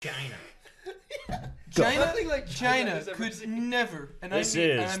China. China, like China could never. And This I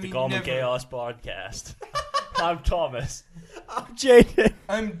is the mean Common never. Chaos Podcast. I'm Thomas. I'm Jaedon.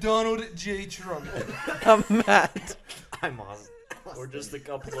 I'm Donald J. Trump. I'm Matt. I'm Austin. We're just a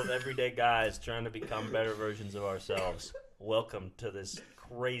couple of everyday guys trying to become better versions of ourselves. Welcome to this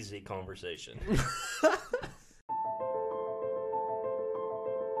crazy conversation.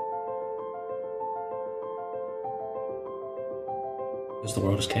 Because the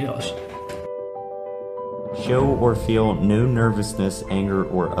world is chaos. Show or feel no nervousness, anger,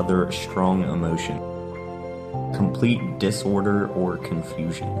 or other strong emotion. Complete disorder or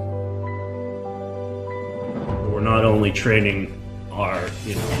confusion. We're not only training our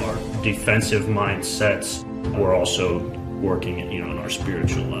defensive mindsets, we're also working, in our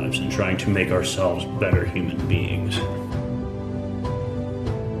spiritual lives and trying to make ourselves better human beings.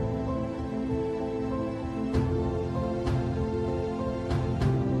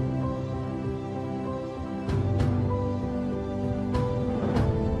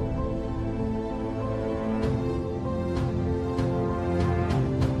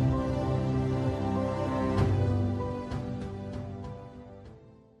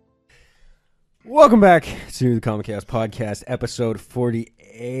 Welcome back to the Common Chaos Podcast, episode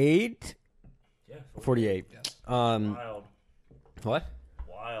 48. Yeah, 48. Wild. What?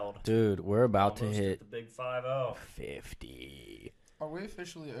 Wild. Dude, we're about Almost to at hit the big 5-0. 50. Are we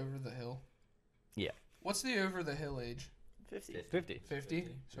officially over the hill? Yeah. What's the over the hill age? 50. 50?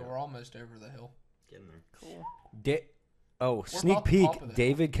 So we're almost over the hill. Getting there. Cool. Sneak about the peek. top of the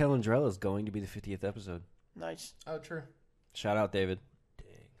David Calandrella is going to be the 50th episode. Nice. Oh, true. Shout out, David.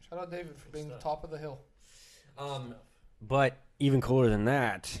 Shout out David for being the stuff. top of the hill. But even cooler than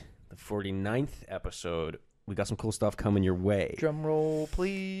that, the 49th episode, we got some cool stuff coming your way. Drum roll,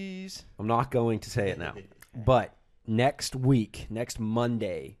 please. I'm not going to say it now. But next week, next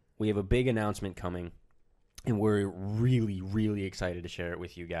Monday, we have a big announcement coming, and we're really, really excited to share it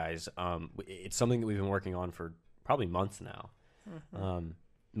with you guys. It's something that we've been working on for probably months now. Mm-hmm.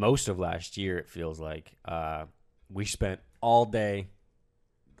 Most of last year, it feels like. We spent all day.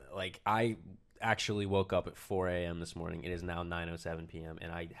 Like, I actually woke up at 4 a.m. this morning. It is now 9:07 p.m., and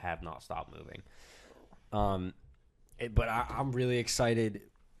I have not stopped moving. But I'm really excited.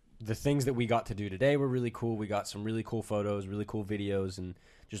 The things that we got to do today were really cool. We got some really cool photos, really cool videos, and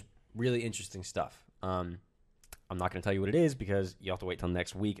just really interesting stuff. I'm not going to tell you what it is because you have to wait till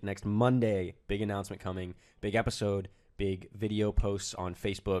next week. Next Monday, big announcement coming, big episode, big video posts on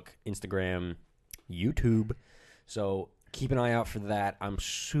Facebook, Instagram, YouTube. So keep an eye out for that. I'm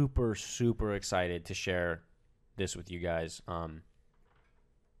super, super excited to share this with you guys.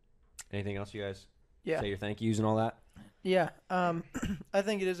 Anything else, you guys? Yeah. Say your thank yous and all that? Yeah. I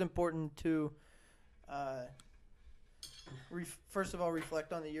think it is important to, first of all,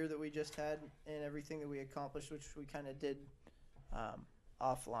 reflect on the year that we just had and everything that we accomplished, which we kind of did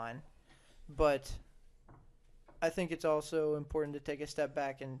offline. But I think it's also important to take a step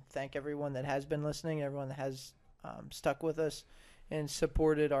back and thank everyone that has been listening, everyone that has stuck with us and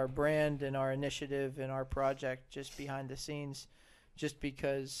supported our brand and our initiative and our project just behind the scenes, just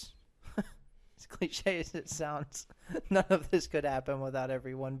because as cliche as it sounds, none of this could happen without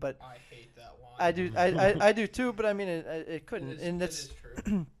everyone. But I hate that one. I do, I do too. But I mean, it couldn't, and that's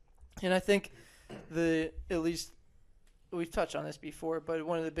true. and I think at least we've touched on this before, but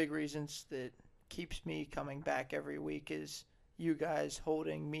one of the big reasons that keeps me coming back every week is you guys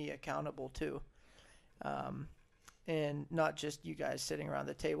holding me accountable too. And not just you guys sitting around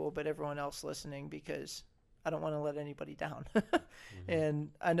the table, but everyone else listening, because I don't want to let anybody down. And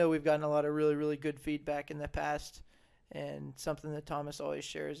I know we've gotten a lot of really, really good feedback in the past, and something that Thomas always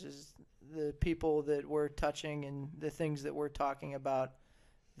shares is the people that we're touching and the things that we're talking about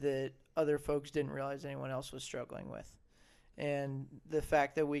that other folks didn't realize anyone else was struggling with. And the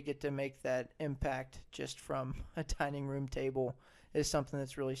fact that we get to make that impact just from a dining room table is something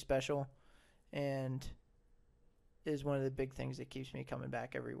that's really special, and is one of the big things that keeps me coming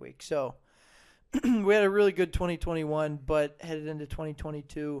back every week. So we had a really good 2021, but headed into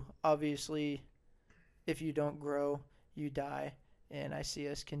 2022, obviously, if you don't grow, you die. And I see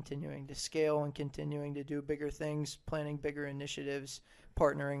us continuing to scale and continuing to do bigger things, planning bigger initiatives,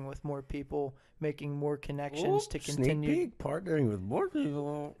 partnering with more people, making more connections to continue. Sneak peek, partnering with more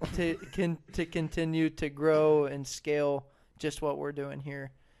people. to continue to grow and scale just what we're doing here.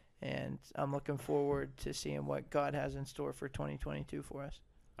 And I'm looking forward to seeing what God has in store for 2022 for us.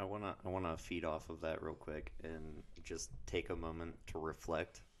 I wanna feed off of that real quick and just take a moment to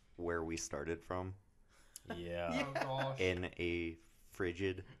reflect where we started from. Yeah. Oh, gosh. In a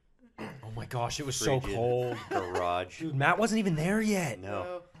frigid Oh my gosh, it was so cold. garage. Dude, Matt wasn't even there yet.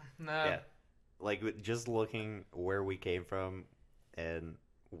 No. Nah. Yeah. Like, just looking where we came from and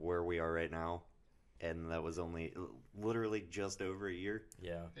where we are right now, and that was only literally just over a year.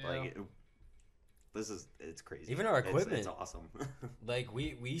 Yeah. Like, it's crazy. Even our equipment. It's awesome. Like,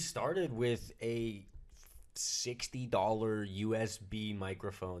 we started with a $60 USB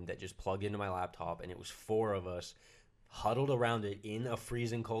microphone that just plugged into my laptop, and it was 4 of us huddled around it in a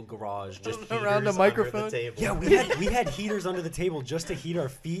freezing cold garage, just around the Heaters microphone. under the table. Yeah, we had heaters under the table just to heat our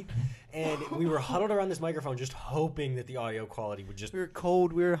feet, and we were huddled around this microphone, just hoping that the audio quality would just. We were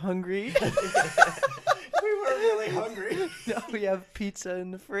cold. We were hungry. We were really hungry. Now we have pizza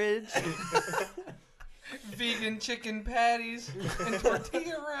in the fridge. Vegan chicken patties and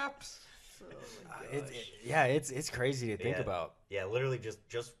tortilla wraps. It's crazy to think about. Yeah, literally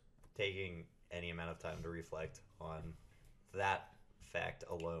just taking any amount of time to reflect on that fact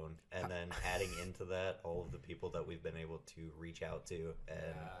alone, and then adding into that all of the people that we've been able to reach out to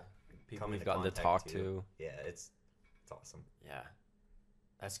and People come we've into gotten to contact talk to. Yeah, it's awesome. Yeah.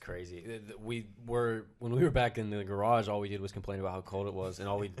 That's crazy. When we were back in the garage, all we did was complain about how cold it was, and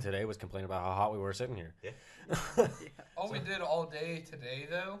all we did today was complain about how hot we were sitting here. Yeah. All we did all day today,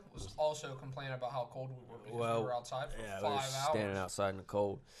 though, was also complain about how cold we were because we were outside for 5 we were hours. standing outside in the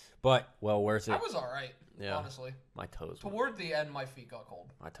cold, but well worth it. I was all right, honestly. My toes. Toward the end, my feet got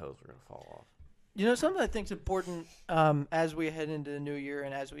cold. My toes were gonna fall off. You know, something I think is important as we head into the new year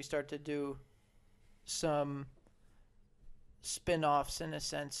and as we start to do some spin-offs in a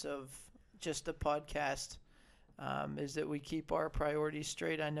sense of just the podcast is that we keep our priorities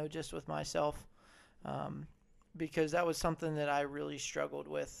straight. I know just with myself because that was something that I really struggled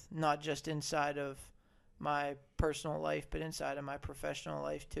with, not just inside of my personal life, but inside of my professional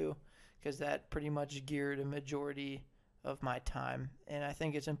life too, because that pretty much geared a majority of my time. And I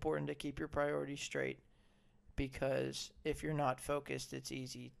think it's important to keep your priorities straight because if you're not focused, it's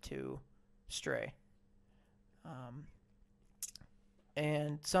easy to stray.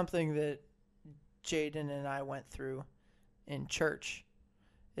 And something that Jaedon and I went through in church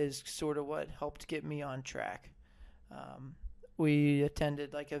is sort of what helped get me on track. We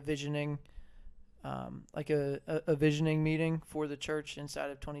attended like a visioning meeting for the church inside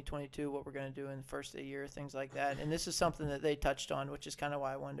of 2022, what we're going to do in the first of the year, things like that. And this is something that they touched on, which is kind of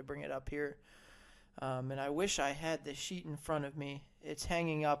why I wanted to bring it up here. And I wish I had the sheet in front of me. It's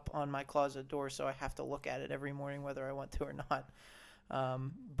hanging up on my closet door, so I have to look at it every morning whether I want to or not.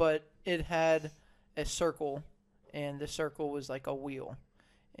 But it had a circle, and the circle was like a wheel.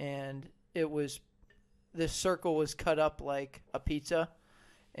 And this circle was cut up like a pizza,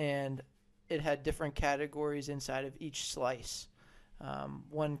 and it had different categories inside of each slice.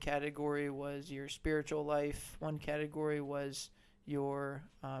 One category was your spiritual life. One category was your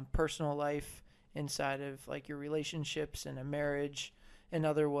personal life inside of like your relationships and a marriage.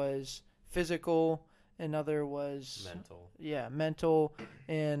 Another was physical. Another was mental. Yeah, mental.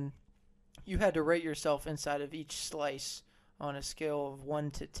 And you had to rate yourself inside of each slice on a scale of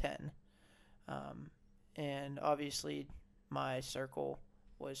 1 to 10. And obviously my circle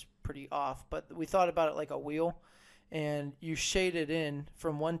was pretty off, but we thought about it like a wheel, and you shaded in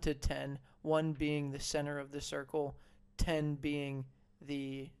from 1 to 10, 1 being the center of the circle, 10 being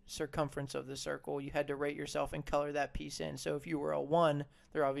the circumference of the circle. You had to rate yourself and color that piece in. So if you were a 1,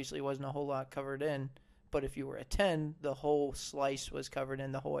 there obviously wasn't a whole lot covered in, but if you were a 10, the whole slice was covered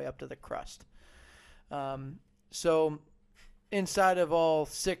in the whole way up to the crust. So inside of all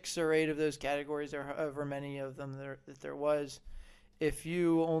 6 or 8 of those categories, or however many of them that there was, if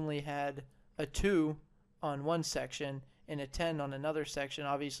you only had a 2 on one section and a 10 on another section,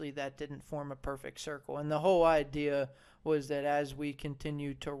 obviously that didn't form a perfect circle. And the whole idea was that as we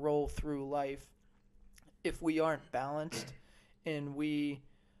continue to roll through life, if we aren't balanced and we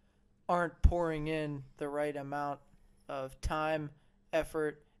aren't pouring in the right amount of time,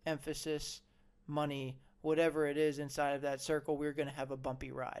 effort, emphasis, money, whatever it is inside of that circle, we're going to have a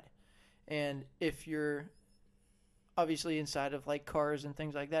bumpy ride. And if you're obviously inside of like cars and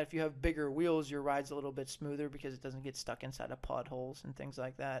things like that, if you have bigger wheels, your ride's a little bit smoother because it doesn't get stuck inside of potholes and things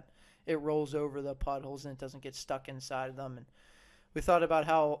like that. It rolls over the potholes and it doesn't get stuck inside of them. And we thought about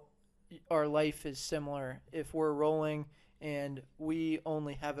how our life is similar. If we're rolling and we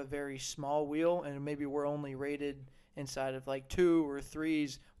only have a very small wheel and maybe we're only rated inside of like 2 or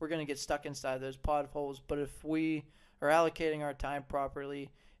 3s, we're going to get stuck inside those potholes. But if we are allocating our time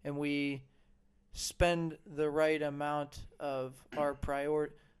properly and we spend the right amount of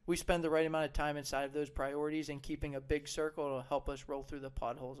we spend the right amount of time inside of those priorities, and keeping a big circle will help us roll through the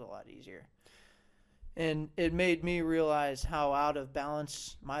potholes a lot easier. And it made me realize how out of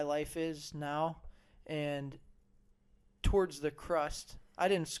balance my life is now. And towards the crust, I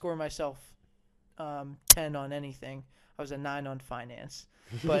didn't score myself 10 on anything. I was a 9 on finance,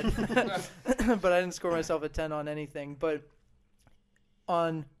 but but I didn't score myself a 10 on anything. But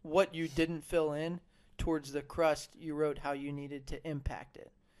on what you didn't fill in towards the crust, you wrote how you needed to impact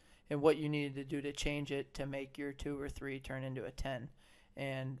it and what you needed to do to change it to make your 2 or 3 turn into a 10.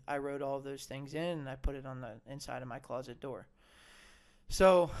 And I wrote all of those things in, and I put it on the inside of my closet door.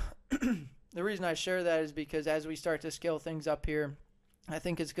 So the reason I share that is because as we start to scale things up here, I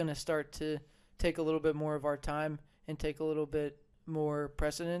think it's going to start to take a little bit more of our time and take a little bit more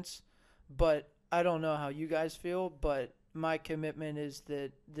precedence. But I don't know how you guys feel, but my commitment is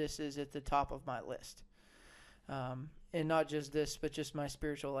that this is at the top of my list. And not just this, but just my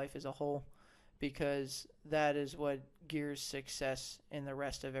spiritual life as a whole, because that is what gears success in the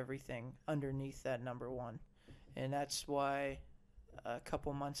rest of everything underneath that number 1. And that's why a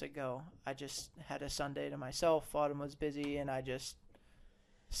couple months ago, I just had a Sunday to myself. Autumn was busy, and I just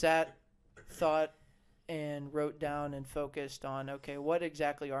sat, thought, and wrote down and focused on, okay, what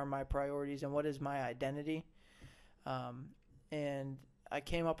exactly are my priorities and what is my identity? And I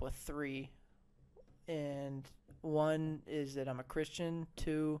came up with 3. And 1 is that I'm a Christian.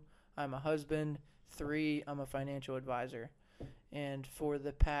 2, I'm a husband. 3, I'm a financial advisor. And for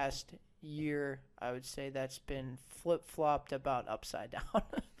the past year, I would say that's been flip-flopped about upside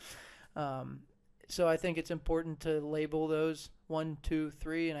down. So I think it's important to label those 1, 2,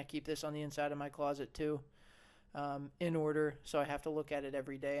 3, and I keep this on the inside of my closet too, in order. So I have to look at it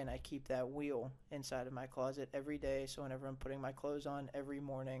every day, and I keep that wheel inside of my closet every day. So whenever I'm putting my clothes on every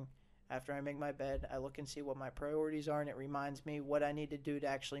morning, after I make my bed, I look and see what my priorities are, and it reminds me what I need to do to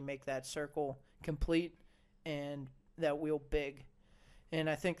actually make that circle complete and that wheel big. And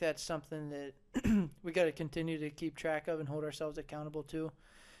I think that's something that we got to continue to keep track of and hold ourselves accountable to,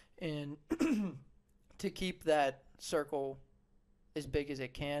 and to keep that circle as big as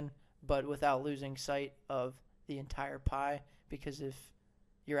it can, but without losing sight of the entire pie, because if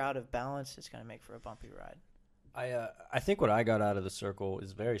you're out of balance, it's going to make for a bumpy ride. I think what I got out of the circle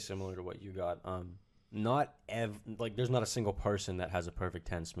is very similar to what you got. There's not a single person that has a perfect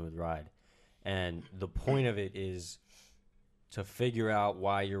 10 smooth ride, and the point of it is to figure out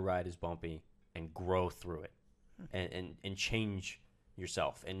why your ride is bumpy and grow through it, and change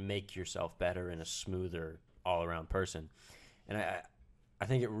yourself and make yourself better and a smoother all around person. And I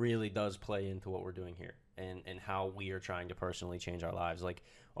think it really does play into what we're doing here and how we are trying to personally change our lives. Like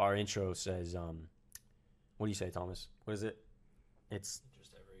our intro says, what do you say, Thomas? What is it? It's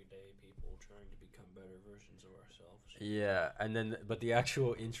just everyday people trying to become better versions of ourselves. Yeah, and then but the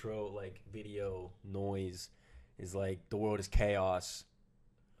actual intro like video noise is like the world is chaos.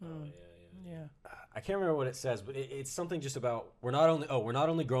 Oh yeah. I can't remember what it says, but it's something just about we're not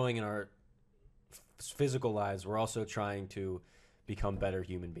only growing in our physical lives, we're also trying to become better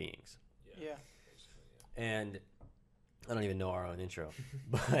human beings. Yeah. And I don't even know our own intro,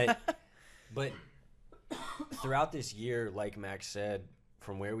 but throughout this year, like Max said,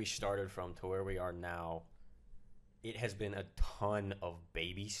 from where we started from to where we are now, it has been a ton of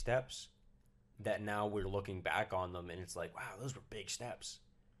baby steps that now we're looking back on them and it's like, wow, those were big steps.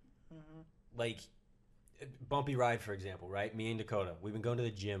 Mm-hmm. Like bumpy ride, for example, right? Me and Dakota, we've been going to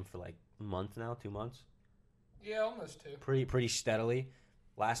the gym for like a month now, 2 months. Yeah, almost 2. Pretty steadily.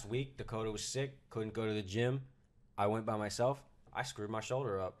 Last week, Dakota was sick, couldn't go to the gym. I went by myself. I screwed my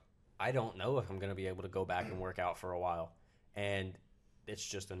shoulder up. I don't know if I'm going to be able to go back and work out for a while. And it's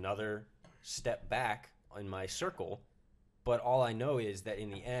just another step back in my circle. But all I know is that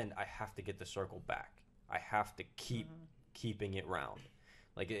in the end, I have to get the circle back. I have to keep keeping it round.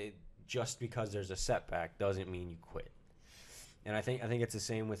 Just because there's a setback doesn't mean you quit. And I think it's the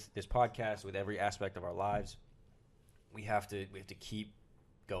same with this podcast, with every aspect of our lives. We have to keep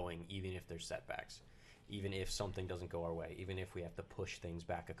going, even if there's setbacks, even if something doesn't go our way, even if we have to push things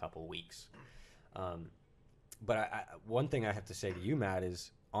back a couple weeks. But one thing I have to say to you, Matt,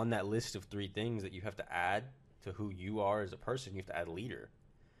 is on that list of 3 things that you have to add to who you are as a person, you have to add leader.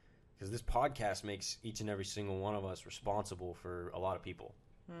 Because this podcast makes each and every single one of us responsible for a lot of people.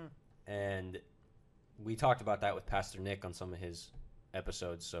 And we talked about that with Pastor Nick on some of his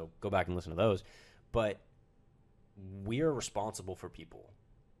episodes, so go back and listen to those. But we are responsible for people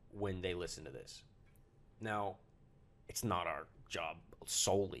when they listen to this. Now, it's not our job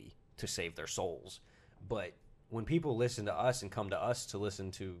solely to save their souls, but when people listen to us and come to us to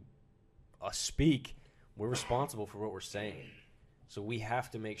listen to us speak, we're responsible for what we're saying. So we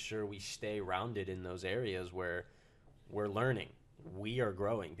have to make sure we stay rounded in those areas where we're learning. We are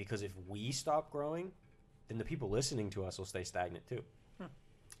growing, because if we stop growing, then the people listening to us will stay stagnant too.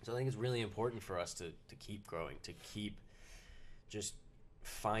 So I think it's really important for us to keep growing, to keep just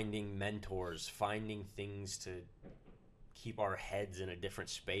finding mentors, finding things to keep our heads in a different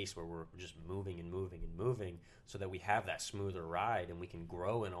space where we're just moving and moving and moving so that we have that smoother ride and we can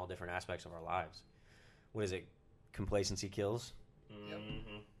grow in all different aspects of our lives. What is it? Complacency kills?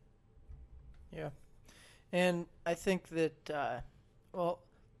 Mm-hmm. Yeah. And I think that, I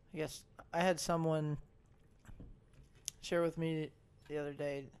guess I had someone share with me the other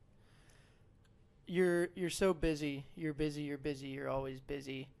day, you're so busy, you're always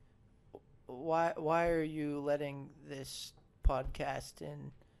busy. Why are you letting this podcast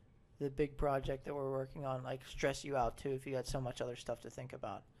and the big project that we're working on like stress you out too if you got so much other stuff to think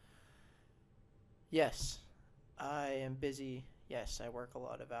about? Yes, I am busy. Yes, I work a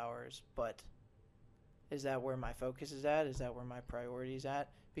lot of hours, but is that where my focus is at? Is that where my priority is at?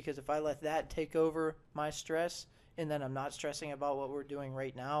 Because if I let that take over my stress and then I'm not stressing about what we're doing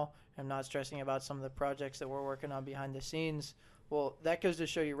right now, I'm not stressing about some of the projects that we're working on behind the scenes, well, that goes to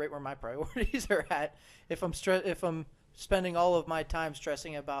show you right where my priorities are at. If I'm spending all of my time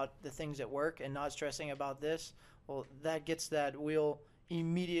stressing about the things at work and not stressing about this, well, that gets that wheel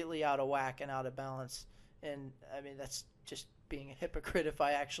immediately out of whack and out of balance. And I mean, that's just being a hypocrite if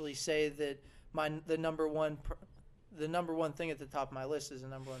I actually say that the number one thing at the top of my list is the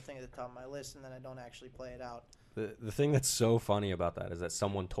number one thing at the top of my list, and then I don't actually play it out. The thing that's so funny about that is that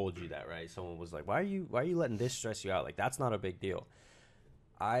someone told you that, right? Someone was like, why are you letting this stress you out? Like, that's not a big deal.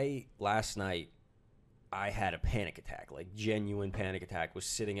 Last night, I had a panic attack, like genuine panic attack. Was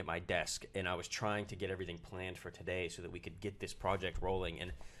sitting at my desk, and I was trying to get everything planned for today so that we could get this project rolling.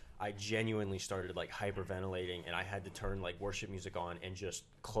 And I genuinely started like hyperventilating, and I had to turn like worship music on and just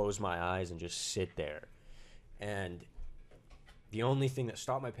close my eyes and just sit there. And the only thing that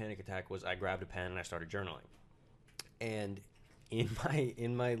stopped my panic attack was I grabbed a pen and I started journaling. And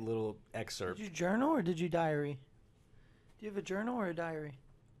in my little excerpt, did you journal or did you diary? Do you have a journal or a diary?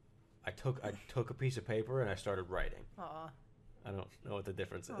 I took a piece of paper and I started writing. Aw. I don't know what the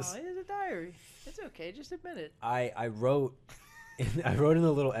difference is. Oh, it's a diary. It's okay. Just admit it. I wrote in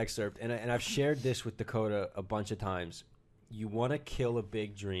the little excerpt, and I've shared this with Dakota a bunch of times. You want to kill a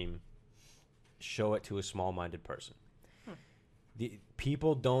big dream, show it to a small-minded person. The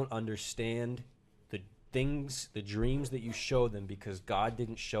people don't understand the dreams that you show them because God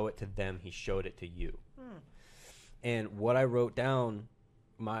didn't show it to them, he showed it to you. And what I wrote down,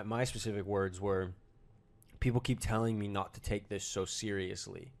 my specific words were, people keep telling me not to take this so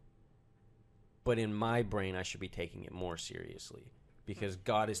seriously, but in my brain I should be taking it more seriously because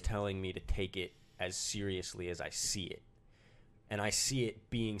God is telling me to take it as seriously as I see it, and I see it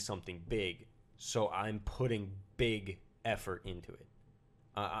being something big, so I'm putting big effort into it.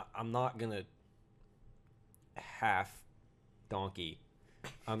 I'm not gonna half donkey.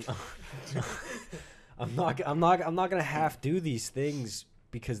 I'm not gonna half do these things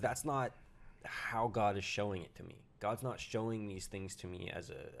because that's not how God is showing it to me. God's not showing these things to me as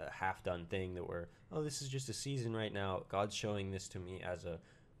a half done thing that this is just a season right now. God's showing this to me as a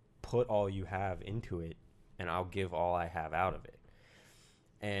put all you have into it and I'll give all I have out of it.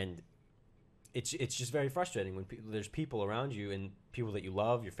 And it's just very frustrating when there's people around you and people that you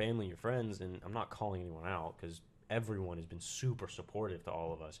love, your family, your friends, and I'm not calling anyone out because everyone has been super supportive to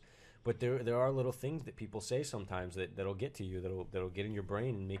all of us. But there are little things that people say sometimes that'll get to you, that'll get in your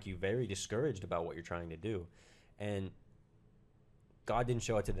brain and make you very discouraged about what you're trying to do. And God didn't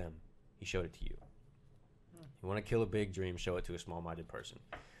show it to them. He showed it to you. You want to kill a big dream, show it to a small-minded person.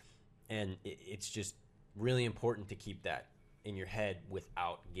 And it's just really important to keep that in your head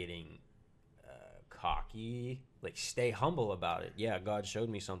without getting cocky. Like, stay humble about it. Yeah, God showed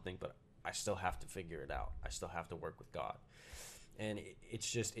me something, but I still have to figure it out. I still have to work with God. And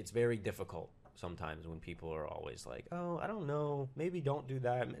it's very difficult sometimes when people are always like, oh, I don't know, maybe don't do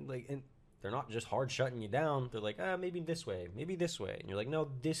that. And they're not just hard shutting you down. They're like, maybe this way. And you're like, no,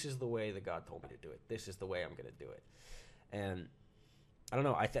 this is the way that God told me to do it. This is the way I'm going to do it. And I don't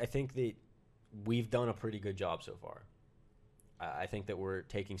know. I think that we've done a pretty good job so far. I think that we're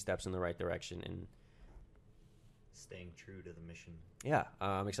taking steps in the right direction and staying true to the mission. Yeah,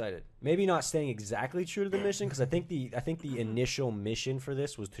 I'm excited. Maybe not staying exactly true to the mission because I think the initial mission for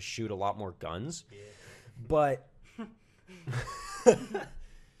this was to shoot a lot more guns. Yeah. But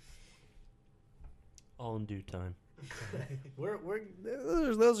all in due time.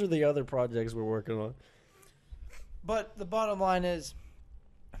 those are the other projects we're working on. But the bottom line is,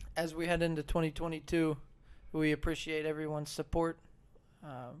 as we head into 2022, we appreciate everyone's support.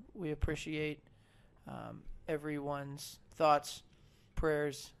 We appreciate everyone's thoughts,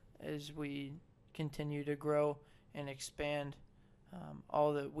 prayers as we continue to grow and expand.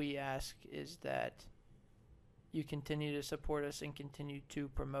 All that we ask is that you continue to support us and continue to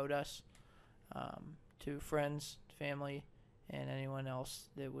promote us to friends, family, and anyone else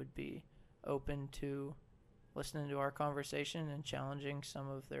that would be open to listening to our conversation and challenging some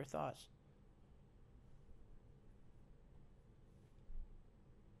of their thoughts.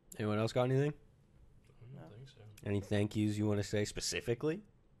 Anyone else got anything? I don't think so. Any thank yous you want to say specifically?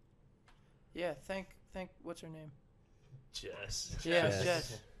 Yeah, thank what's her name? Jess. Yeah, Jess.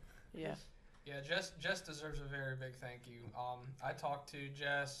 Jess. Yeah. Yeah, Jess deserves a very big thank you. I talked to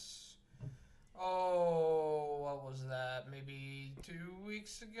Jess, what was that? Maybe 2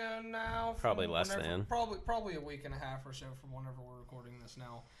 weeks ago now? Probably less than. Probably a week and a half or so from whenever we're recording this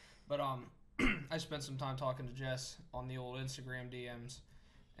now. But I spent some time talking to Jess on the old Instagram DMs,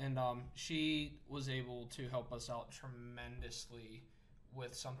 and she was able to help us out tremendously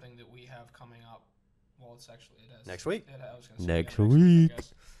with something that we have coming up. Well, it is. Next week? I was gonna say, Next yeah, week. I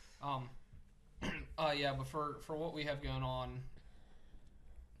guess. Yeah, but for what we have going on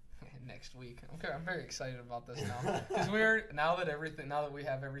next week, I'm very excited about this now because now that we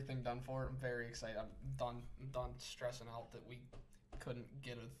have everything done for it, I'm very excited. I'm done stressing out that we couldn't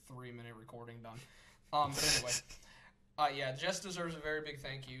get a 3-minute recording done. But anyway, yeah, Jess deserves a very big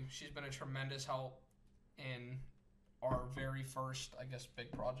thank you. She's been a tremendous help in our very first, I guess,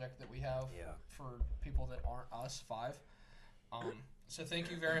 big project that we have for people that aren't us, 5. So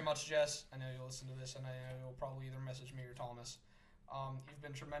thank you very much, Jess. I know you'll listen to this, and I know you'll probably either message me or Thomas. You've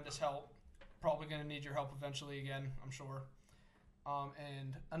been tremendous help. Probably going to need your help eventually again, I'm sure.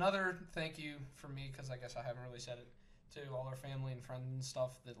 And another thank you from me, because I guess I haven't really said it, to all our family and friends and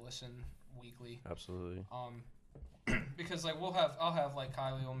stuff that listen weekly. Absolutely. Because like I'll have like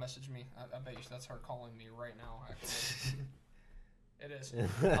Kylie will message me. I bet you that's her calling me right now. Actually, it is.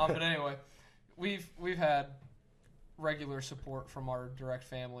 But anyway, we've had regular support from our direct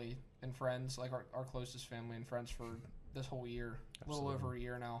family and friends, like our closest family and friends for this whole year, a little over a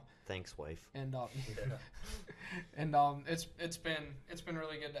year now. Thanks, wife. And and it's been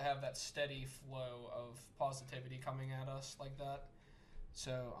really good to have that steady flow of positivity coming at us like that.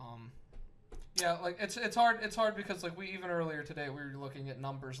 So yeah, like it's hard because like we even earlier today we were looking at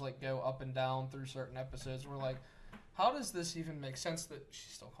numbers like go up and down through certain episodes. We're like, how does this even make sense? That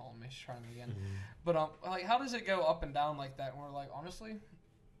she's still calling me, she's trying again. But like how does it go up and down like that? And we're like, honestly,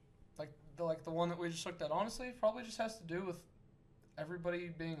 like the one that we just looked at, honestly, probably just has to do with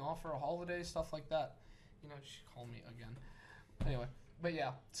everybody being off for a holiday, stuff like that. You know, she called me again. Anyway, but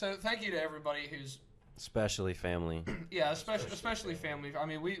yeah. So thank you to everybody who's especially family. Yeah, especially family. I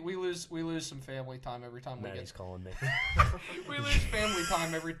mean, we lose some family time every time Maddie's calling me. we lose family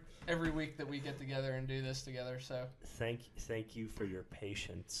time every week that we get together and do this together. So thank you for your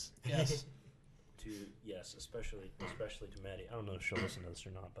patience. Yes. Especially to Maddie. I don't know if she'll listen to this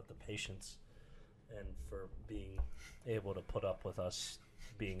or not, but the patience and for being able to put up with us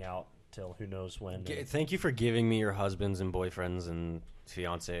being out till who knows when. Thank you for giving me your husbands and boyfriends and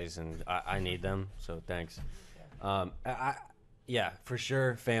fiancés, and I need them, so thanks. Yeah, for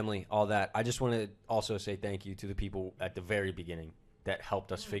sure, family, all that. I just want to also say thank you to the people at the very beginning that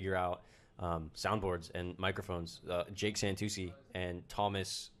helped us figure out soundboards and microphones. Jake Santucci and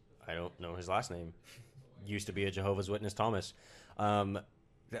Thomas, I don't know his last name, used to be a Jehovah's Witness Thomas.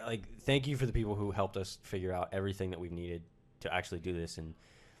 Thank you for the people who helped us figure out everything that we've needed to actually do this and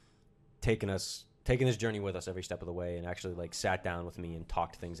taking this journey with us every step of the way and actually sat down with me and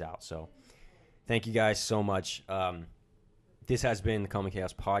talked things out. So thank you guys so much. This has been the Common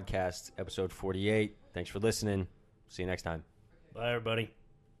Chaos Podcast, episode 48. Thanks for listening. See you next time. Bye, everybody.